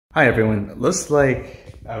Hi everyone, looks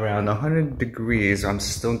like around 100 degrees I'm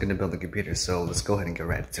still gonna build a computer, so let's go ahead and get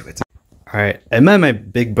right into it. Alright, I'm at my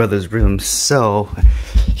big brother's room, so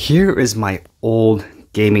here is my old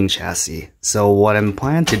gaming chassis. So what I'm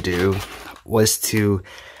planning to do was to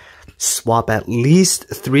swap at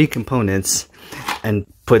least 3 components and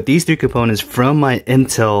put these 3 components from my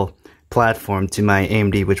Intel platform to my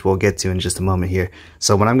AMD, which we'll get to in just a moment here.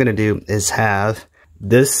 So what I'm gonna do is have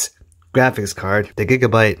this graphics card, the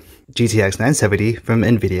Gigabyte GTX 970 from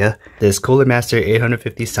NVIDIA, this Cooler Master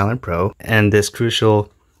 850 Silent Pro, and this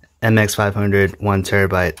Crucial MX500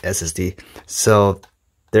 1TB SSD. So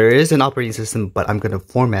there is an operating system, but I'm going to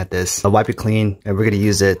format this, wipe it clean, and we're going to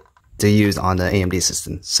use it to use on the AMD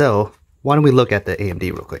system. So why don't we look at the AMD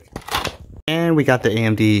real quick. And we got the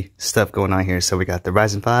AMD stuff going on here. So we got the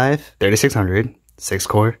Ryzen 5 3600, 6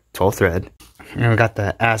 core, 12 thread. And we got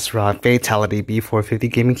the ASRock Fatality B450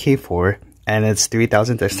 Gaming K4, and it's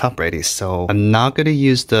 3000 desktop ready. So I'm not going to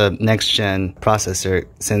use the next gen processor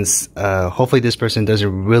since hopefully this person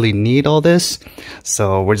doesn't really need all this.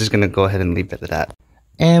 So we're just going to go ahead and leave it at that.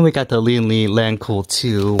 And we got the Lian Li Lancool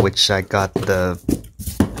II, which I got the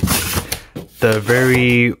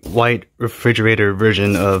very white refrigerator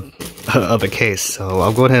version of a case. So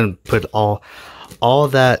I'll go ahead and put all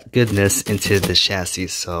that goodness into the chassis.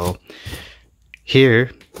 So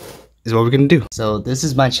here is what we're gonna do. So this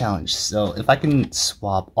is my challenge. So if I can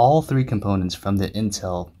swap all 3 components from the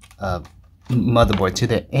Intel motherboard to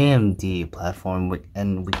the AMD platform,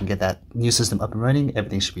 and we can get that new system up and running,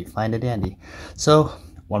 everything should be fine and dandy. So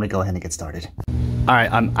why don't we go ahead and get started.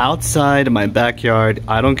 Alright, I'm outside in my backyard.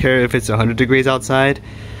 I don't care if it's 100 degrees outside,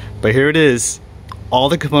 but here it is. All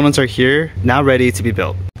the components are here, now ready to be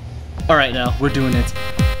built. Alright, now we're doing it.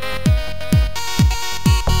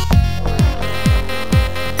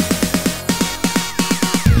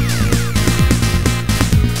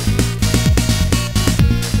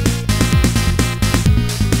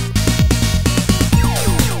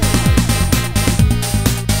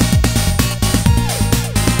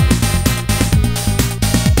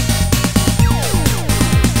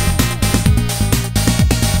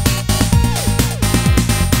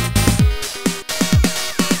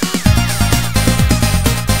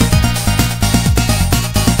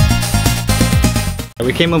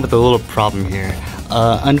 We came up with a little problem here.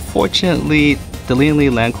 Unfortunately, the Lian Li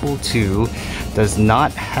Lancool II does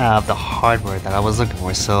not have the hardware that I was looking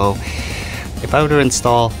for. So if I were to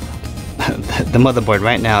install the motherboard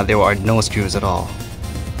right now, there are no screws at all.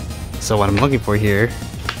 So what I'm looking for here,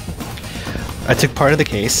 I took part of the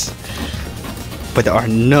case, but there are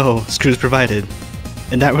no screws provided,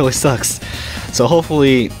 and that really sucks. So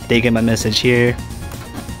hopefully they get my message here,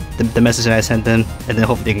 the message that I sent them, and then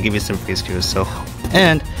hopefully they can give me some free screws. So,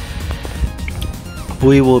 and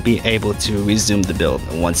we will be able to resume the build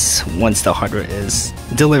once the hardware is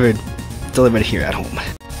delivered here at home.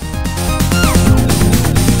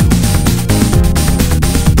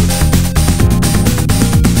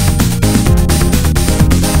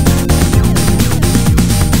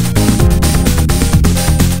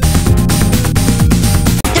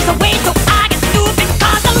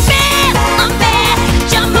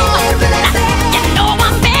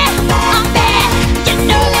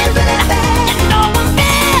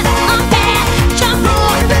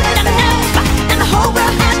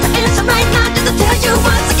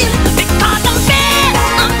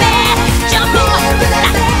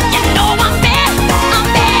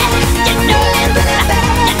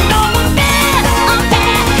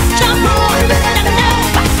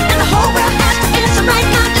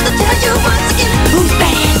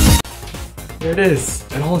 There it is,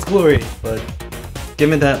 in all its glory, but give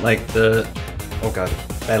me that, like, oh god,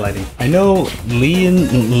 bad lighting. I know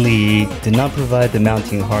Lian Li did not provide the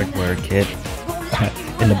mounting hardware kit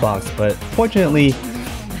in the box, but fortunately,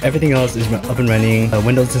 everything else is up and running.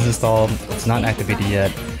 Windows is installed, it's not activated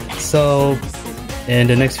yet. So, in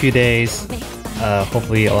the next few days,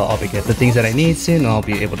 hopefully I'll be get the things that I need soon, and I'll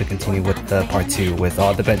be able to continue with the part 2 with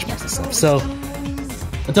all the benchmarks and stuff. So,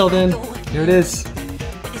 until then, here it is.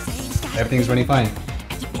 Everything's running fine.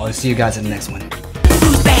 I'll see you guys in the next one.